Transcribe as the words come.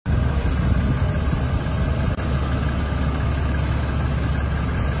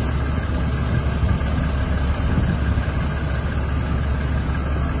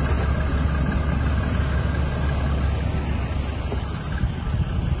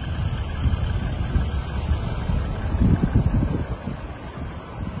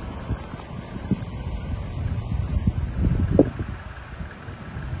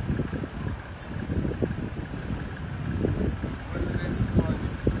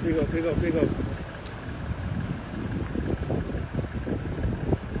big up.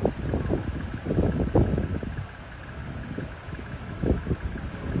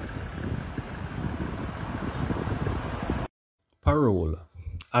 Parole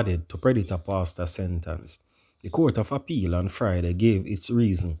added to Predator pastor sentence. The Court of Appeal on Friday gave its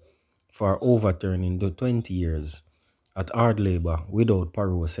reason for overturning the 20 years at hard labor without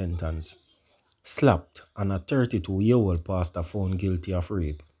parole sentence slapped and a 32-year-old pastor found guilty of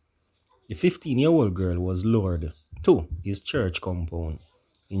rape. The 15-year-old girl was lured to his church compound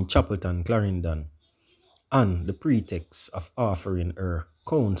in Chapelton, Clarendon, on the pretext of offering her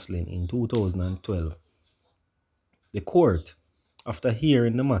counseling in 2012. The court, after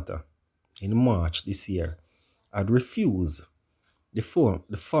hearing the matter in March this year, had refused the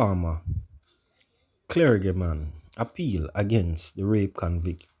former clergyman appeal against the rape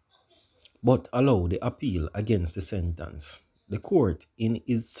convict, but allowed the appeal against the sentence. The court, in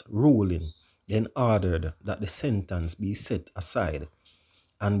its ruling, then ordered that the sentence be set aside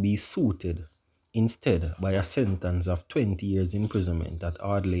and be suited instead by a sentence of 20 years imprisonment at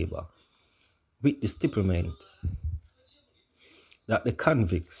hard labor, with the stipulation that the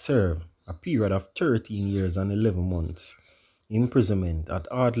convict serve a period of 13 years and 11 months imprisonment at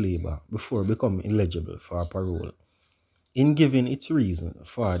hard labor before becoming eligible for parole. In giving its reason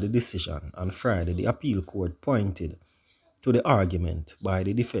for the decision on Friday, the appeal court pointed to the argument by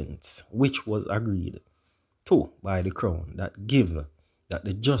the defense, which was agreed to by the Crown, that given that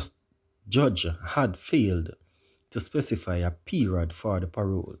the judge had failed to specify a period for the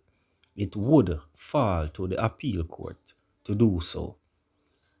parole, it would fall to the appeal court to do so.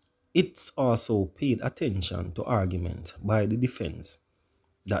 It's also paid attention to argument by the defense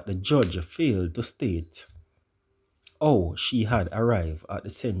that the judge failed to state how she had arrived at the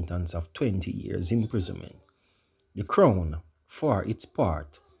sentence of 20 years imprisonment. The Crown, for its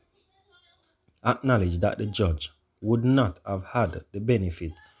part, acknowledged that the judge would not have had the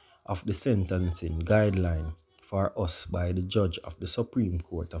benefit of the sentencing guideline for us by the judge of the Supreme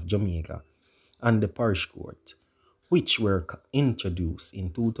Court of Jamaica and the Parish Court, which were introduced in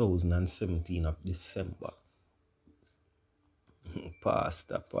 2017 of December.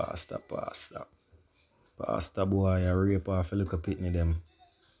 Pastor boy, I rape off a little pitney them.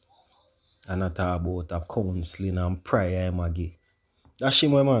 And I talk about a counseling and prayer him again. That's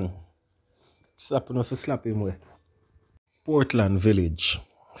him, man. Slap enough to slap him way. Portland Village,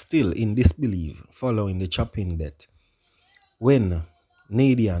 still in disbelief following the chopping death. When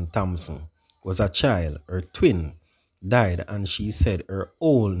Nadian Thompson was a child, her twin died, and she said her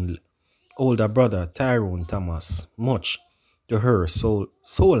older brother Tyrone Thomas, much to her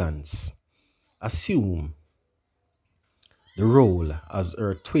solace, assumed the role as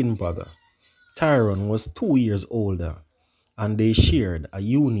her twin brother. Tyrone was 2 years older, and they shared a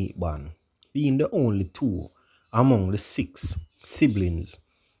unique bond, being the only two among the 6 siblings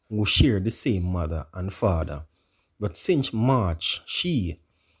who shared the same mother and father. But since March, she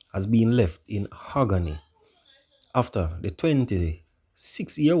has been left in agony after the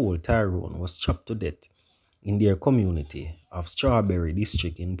 26-year-old Tyrone was chopped to death in their community of Strawberry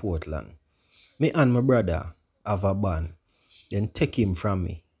District in Portland. Me and my brother have a bond, then take him from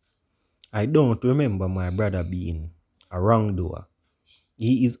me. I don't remember my brother being a wrongdoer.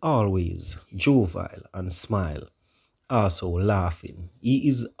 He is always jovial and smile, also laughing. He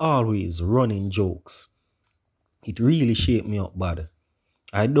is always running jokes. It really shaped me up bad.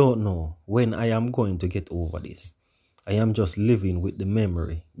 I don't know when I am going to get over this. I am just living with the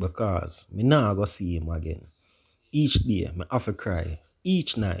memory because me nah go see him again. Each day me have to cry.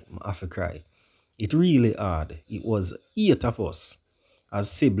 Each night me have to cry. It really hard. It was 8 of us as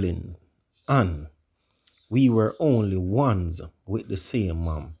siblings, and we were only ones with the same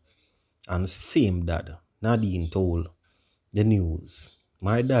mom and same dad. Nadine told the news.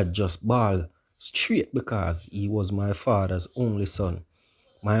 My dad just bawled straight because he was my father's only son.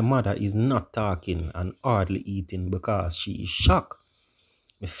 My mother is not talking and hardly eating because she is shocked.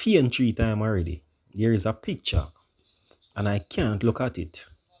 Me faint 3 times already. There is a picture and I can't look at it.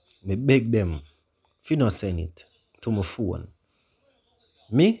 Me beg them if not send it to my phone.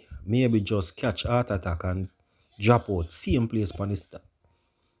 Me maybe just catch heart attack and drop out same place on the stop.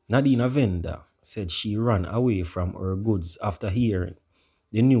 Nadine, a vendor, said she ran away from her goods after hearing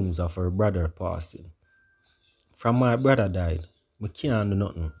the news of her brother passing. From my brother died, I can't do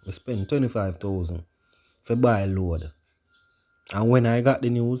nothing. I spent $25,000 for buy a load. And when I got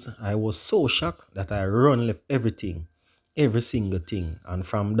the news, I was so shocked that I run left everything, every single thing. And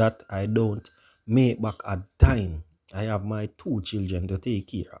from that, I don't make back a dime. I have my 2 children to take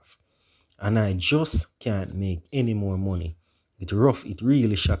care of. And I just can't make any more money It rough, it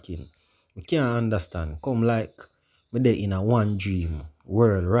really shocking. We can't understand. Come like me there in a one dream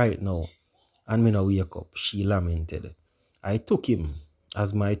world right now. And me no wake up, she lamented. I took him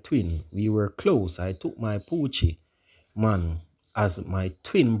as my twin. We were close. I took my Poochie man as my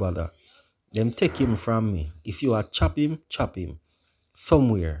twin brother. Them take him from me. If you are chop him,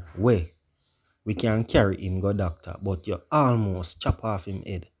 somewhere where we can carry him go doctor. But you almost chop off him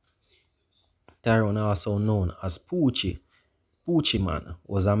head. Tyrone, also known as Poochie man,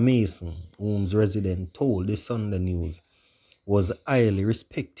 was a mason whom's resident told the Sunday News was highly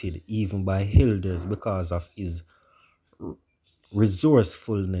respected even by elders because of his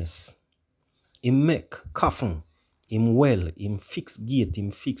resourcefulness. Him make coffin, him well, him fix gate,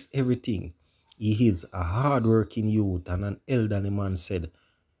 him fix everything. He is a hard-working youth, and an elderly man said.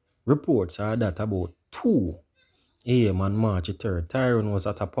 Reports are that about 2 a.m. on March 3rd, Tyrone was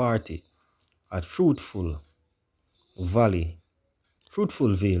at a party at Fruitful Vale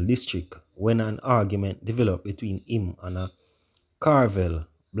district when an argument developed between him and a Carvel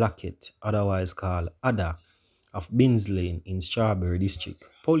Blackett, otherwise called Ada, of Binns Lane in Strawberry district.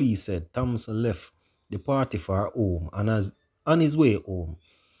 Police said Thompson left the party for home and on his way home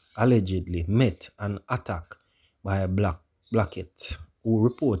allegedly met an attack by a Blackett who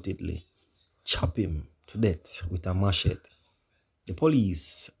reportedly chopped him to death with a machete. The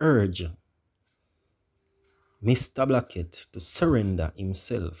police urged Mr. Blackett to surrender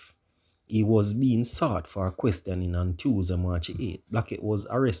himself. He was being sought for questioning on Tuesday, March 8. Blackett was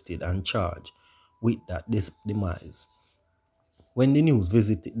arrested and charged with that demise. When the news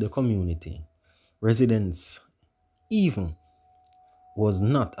visited the community, residents even was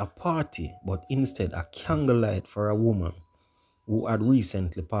not a party, but instead a candlelight for a woman who had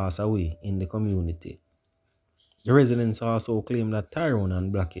recently passed away in the community. The residents also claimed that Tyrone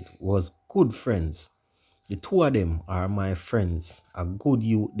and Blackett was good friends. The two of them are my friends, a good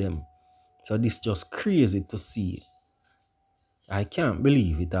youth them. So this just crazy to see. I can't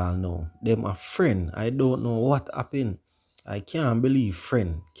believe it all now. Them a friend. I don't know what happened. I can't believe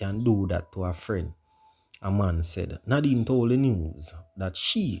friend can do that to a friend. A man said. Nadine told the news that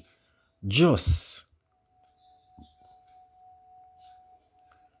she just...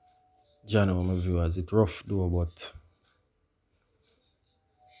 General, my viewers, it's rough though, but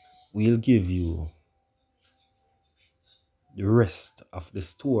we'll give you the rest of the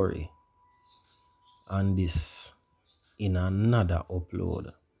story on this in another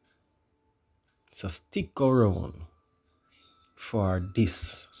upload. So stick around for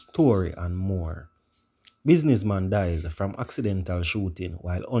this story and more. Businessman died from accidental shooting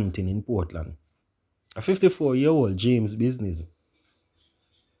while hunting in Portland. A 54-year-old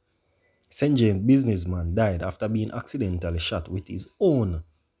St. James businessman died after being accidentally shot with his own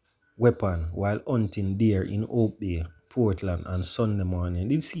weapon while hunting deer in Oak Bay, Portland on Sunday morning.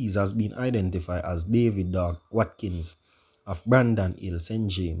 The deceased has been identified as David Dog Watkins of Brandon Hill, St.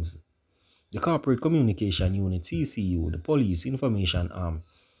 James. The Corporate Communication Unit, CCU, the police information arm,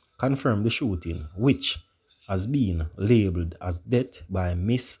 confirmed the shooting, which has been labeled as death by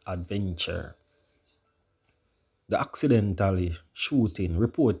misadventure. The accidentally shooting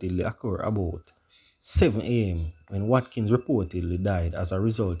reportedly occurred about 7 a.m. when Watkins reportedly died as a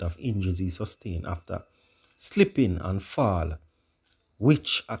result of injuries he sustained after slipping and fall,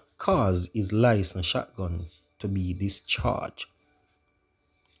 which caused his licensed shotgun to be discharged.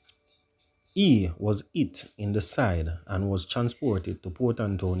 He was hit in the side and was transported to Port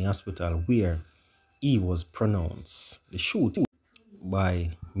Antonio Hospital where he was pronounced the shooting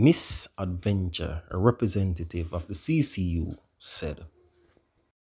by misadventure, a representative of the CCU said.